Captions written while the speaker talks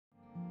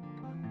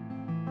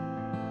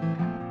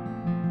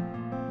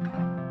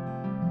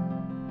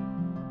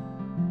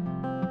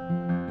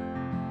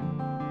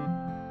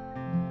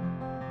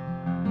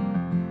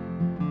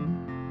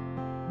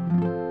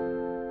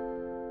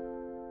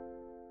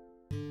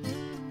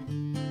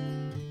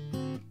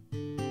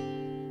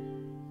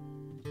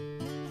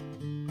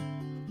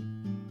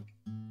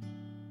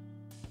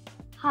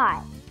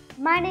Hi,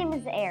 my name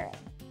is Aaron,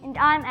 and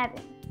I'm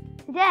Evan.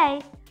 Today,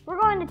 we're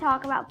going to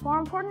talk about 4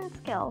 important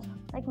skills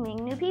like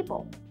meeting new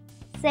people,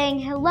 saying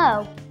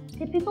hello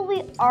to people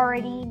we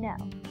already know,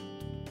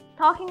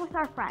 talking with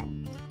our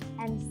friends,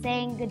 and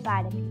saying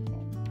goodbye to people.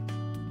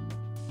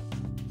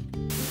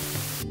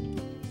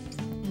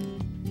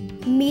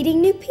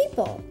 Meeting new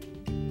people.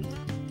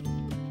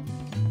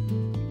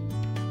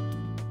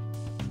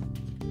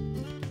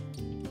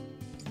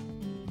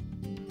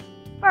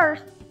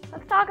 First,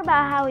 let's talk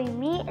about how we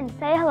meet and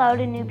say hello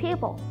to new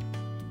people.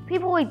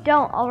 People we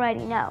don't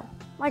already know,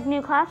 like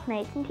new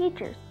classmates and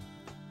teachers.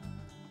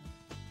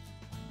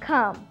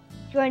 Come,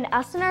 join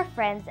us and our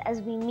friends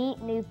as we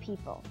meet new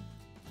people.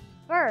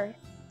 First,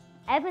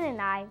 Evan and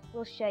I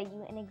will show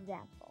you an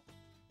example.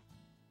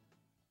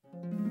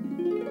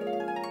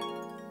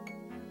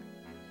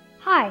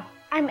 Hi,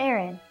 I'm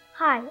Aaron.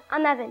 Hi,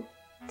 I'm Evan.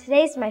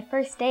 Today's my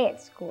first day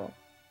at school.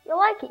 You'll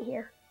like it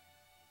here.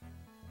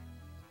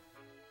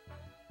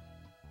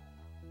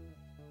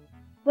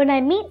 When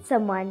I meet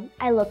someone,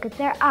 I look at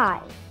their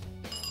eyes.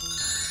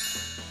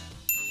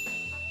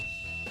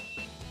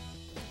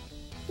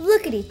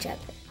 Look at each other.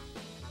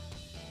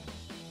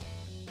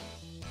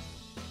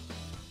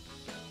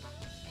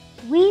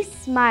 We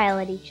smile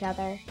at each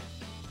other.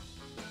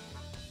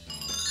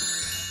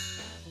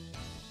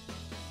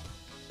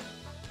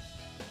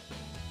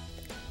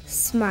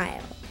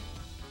 Smile.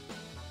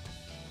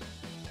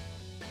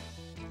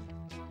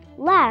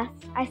 Last,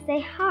 I say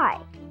hi.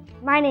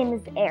 My name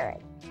is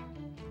Aaron.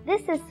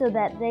 This is so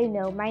that they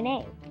know my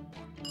name.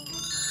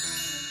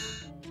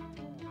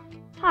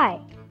 Hi,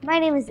 my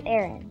name is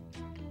Aaron.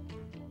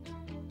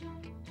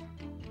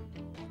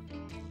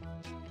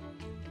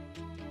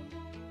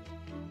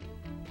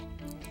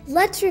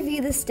 Let's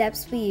review the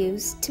steps we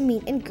use to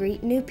meet and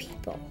greet new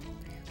people,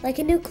 like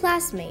a new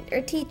classmate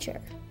or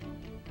teacher.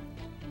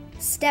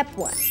 Step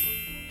 1.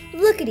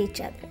 Look at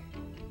each other.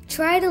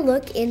 Try to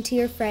look into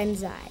your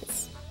friend's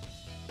eyes.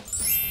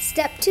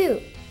 Step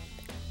 2.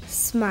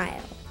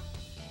 Smile.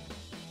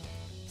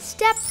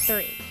 Step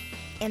 3.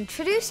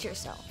 Introduce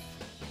yourself.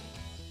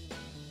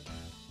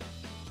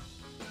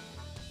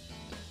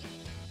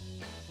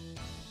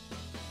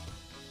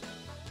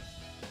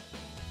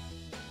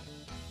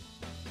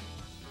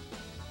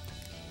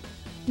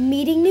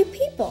 Meeting new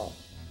people.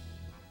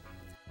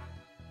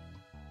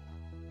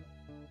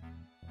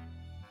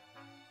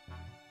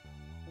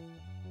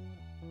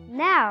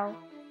 Now,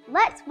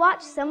 let's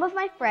watch some of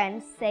my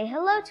friends say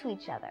hello to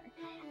each other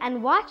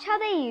and watch how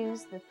they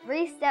use the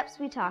 3 steps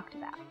we talked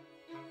about.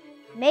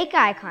 Make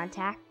eye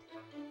contact,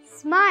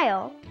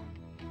 smile,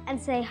 and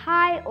say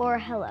hi or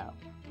hello.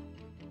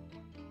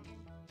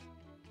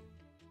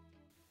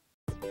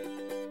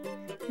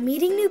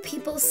 Meeting new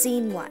people,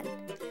 scene 1.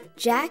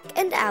 Jack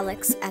and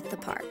Alex at the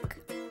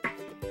park.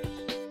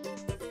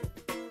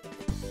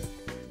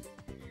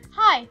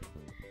 Hi,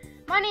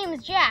 my name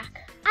is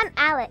Jack. I'm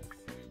Alex.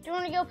 Do you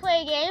want to go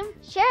play a game?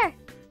 Sure.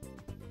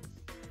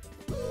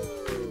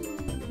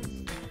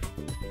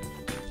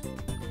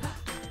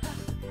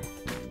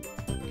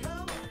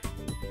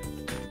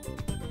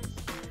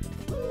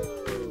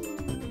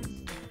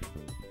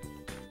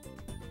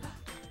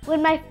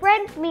 When my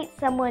friends meet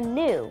someone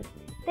new,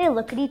 they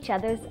look at each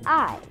other's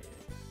eyes.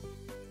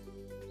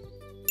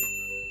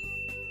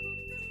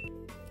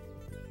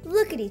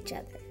 Look at each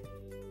other.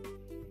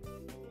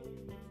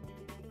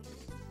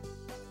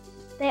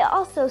 They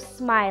also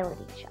smile at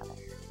each other.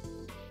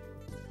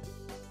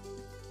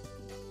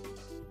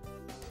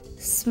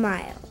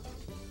 Smile.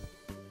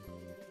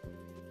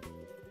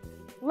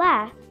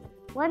 Last,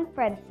 one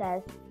friend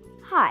says,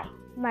 "Hi,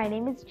 my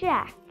name is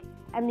Jack,"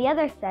 and the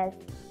other says,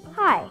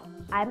 "Hi,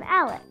 I'm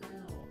Alex."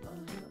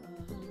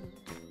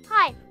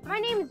 Hi, my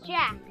name is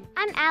Jack.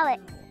 I'm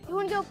Alex. You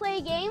want to go play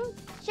a game?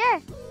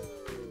 Sure.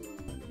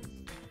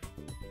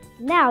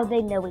 Now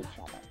they know each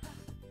other.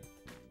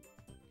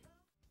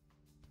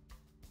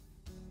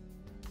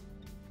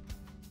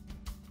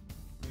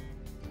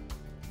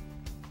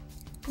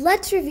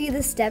 Let's review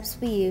the steps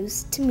we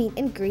use to meet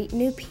and greet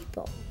new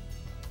people.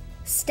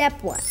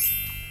 Step 1.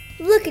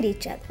 Look at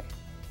each other.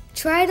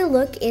 Try to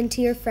look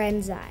into your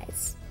friend's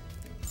eyes.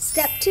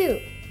 Step 2.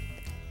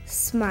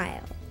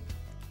 Smile.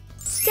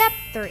 Step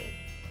 3.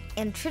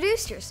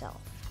 Introduce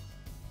yourself.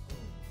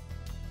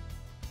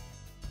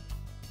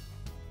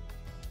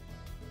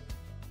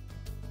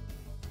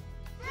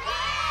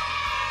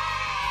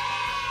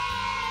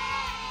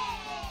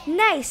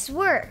 Nice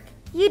work!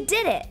 You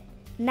did it!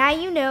 Now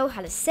you know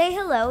how to say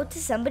hello to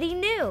somebody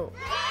new.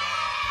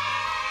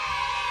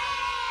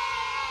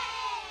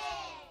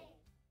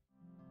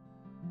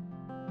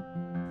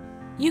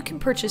 You can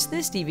purchase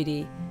this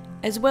DVD,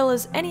 as well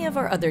as any of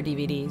our other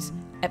DVDs,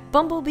 at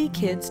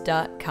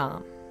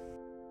bumblebeekids.com.